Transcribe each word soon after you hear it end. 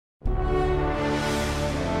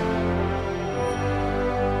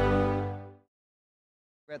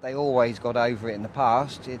They always got over it in the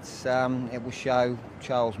past. It will show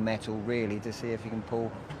Charles' mettle really to see if he can pull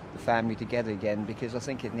the family together again, because I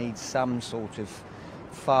think it needs some sort of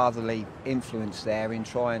fatherly influence there in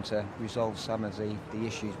trying to resolve some of the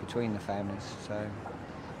issues between the families. So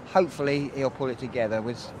hopefully he'll pull it together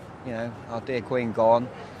with, our dear Queen gone.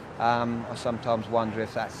 I sometimes wonder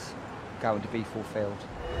if that's going to be fulfilled.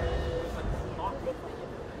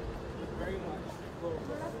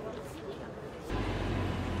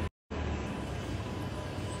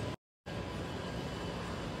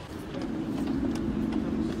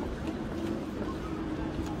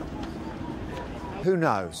 Who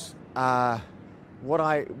knows? What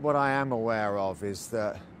I am aware of is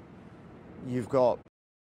that you've got...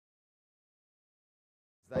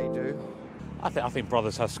 They do. I think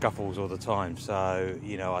brothers have scuffles all the time, so,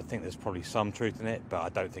 I think there's probably some truth in it, but I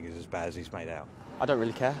don't think it's as bad as he's made out. I don't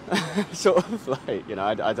really care. Sort of like,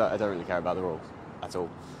 I don't really care about the rules at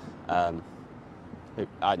all. I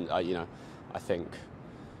think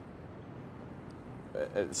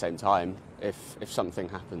at the same time, if something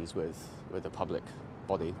happens with a public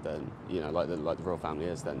body, then like the royal family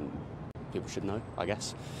is, then people should know, I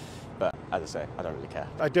guess. But as I say, I don't really care.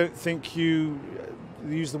 I don't think you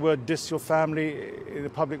use the word diss your family in a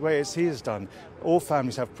public way as he has done. All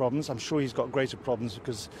families have problems. I'm sure he's got greater problems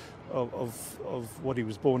because of what he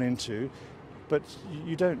was born into. But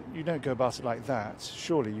you don't go about it like that.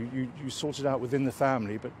 Surely you sort it out within the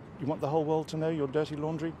family, but you want the whole world to know your dirty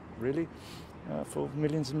laundry, really, for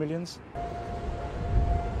millions and millions?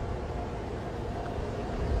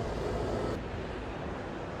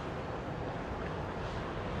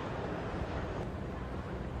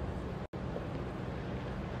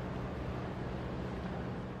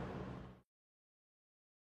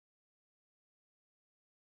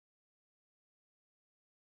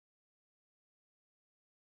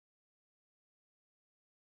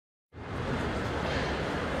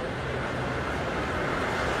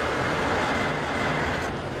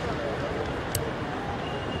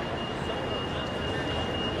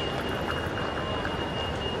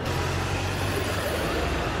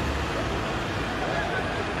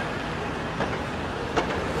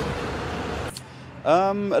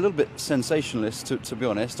 A little bit sensationalist, to be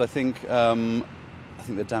honest. I think the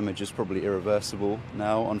damage is probably irreversible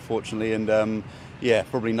now, unfortunately, and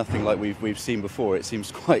probably nothing like we've seen before. It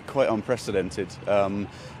seems quite unprecedented, and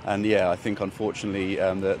I think unfortunately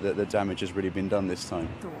the damage has really been done this time.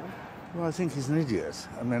 Well, I think he's an idiot.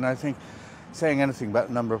 I mean, I think saying anything about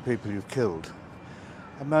the number of people you've killed.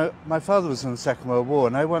 My father was in the Second World War,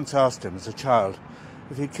 and I once asked him as a child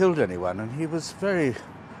if he killed anyone, and he was very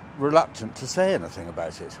reluctant to say anything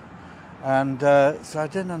about it, and so I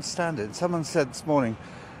didn't understand it. Someone said this morning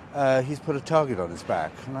he's put a target on his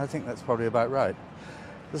back, and I think that's probably about right.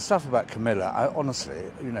 The stuff about Camilla, honestly,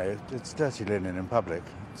 it's dirty linen in public.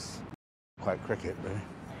 It's quite cricket, really.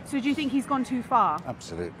 So do you think he's gone too far?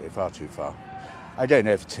 Absolutely, far too far. I don't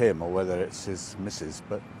know if it's him or whether it's his missus,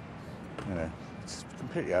 but it's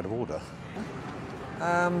completely out of order.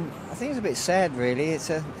 I think it's a bit sad, really. I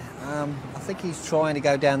think he's trying to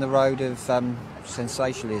go down the road of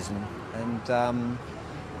sensationalism, and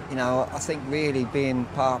I think really being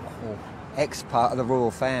part or ex-part of the royal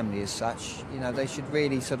family as such, they should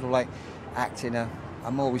really sort of like act in a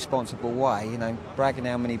more responsible way. Bragging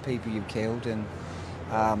how many people you've killed and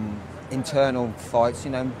internal fights.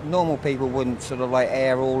 Normal people wouldn't sort of like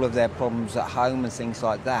air all of their problems at home and things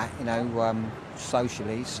like that.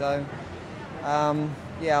 Socially. So. I'm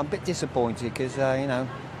a bit disappointed because, I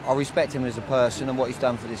respect him as a person and what he's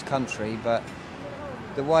done for this country, but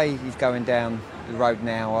the way he's going down the road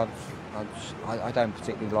now, I don't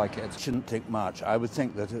particularly like it. Shouldn't think much. I would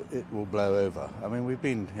think that it will blow over. I mean, we've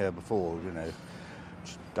been here before,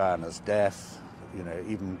 Diana's death,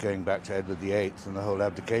 even going back to Edward VIII and the whole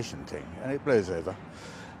abdication thing, and it blows over.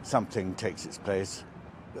 Something takes its place,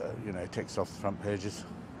 takes off the front pages,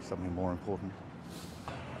 something more important.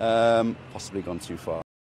 Possibly gone too far.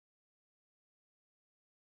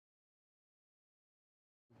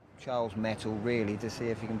 Charles' mettle really to see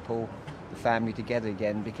if he can pull the family together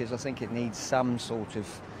again, because I think it needs some sort of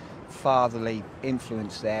fatherly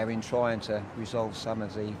influence there in trying to resolve some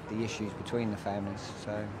of the issues between the families.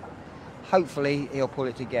 So hopefully he'll pull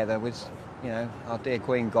it together with, our dear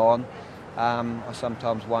Queen gone. I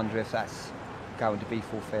sometimes wonder if that's going to be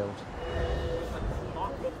fulfilled.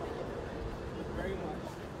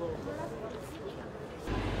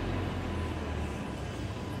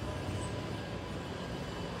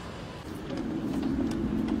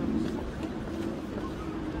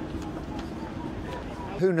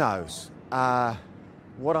 Who knows?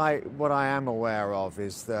 What I am aware of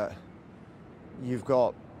is that you've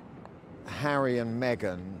got Harry and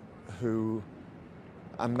Meghan, who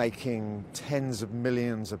are making tens of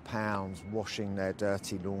millions of pounds washing their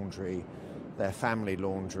dirty laundry, their family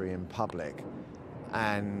laundry in public.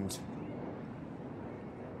 And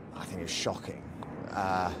I think it's shocking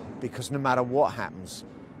because no matter what happens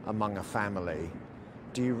among a family,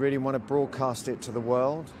 do you really want to broadcast it to the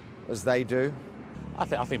world as they do? I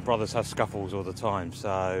think brothers have scuffles all the time,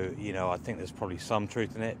 so, you know, I think there's probably some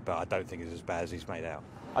truth in it, but I don't think it's as bad as he's made out.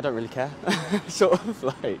 I don't really care. Sort of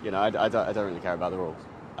like, you know, I don't really care about the rules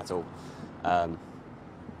at all. I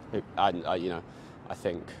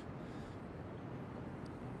think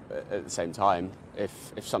at the same time,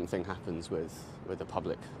 if something happens with a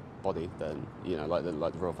public body, then, you know, like the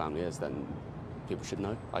royal family is, then people should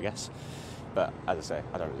know, I guess. But as I say,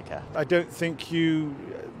 I don't really care. I don't think you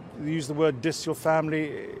use the word diss your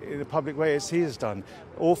family in a public way as he has done.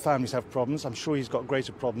 All families have problems. I'm sure he's got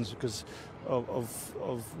greater problems because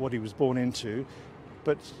of what he was born into.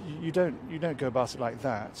 But you don't go about it like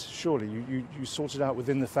that. Surely you sort it out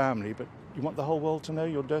within the family, but you want the whole world to know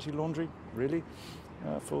your dirty laundry? Really?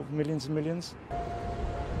 For millions and millions?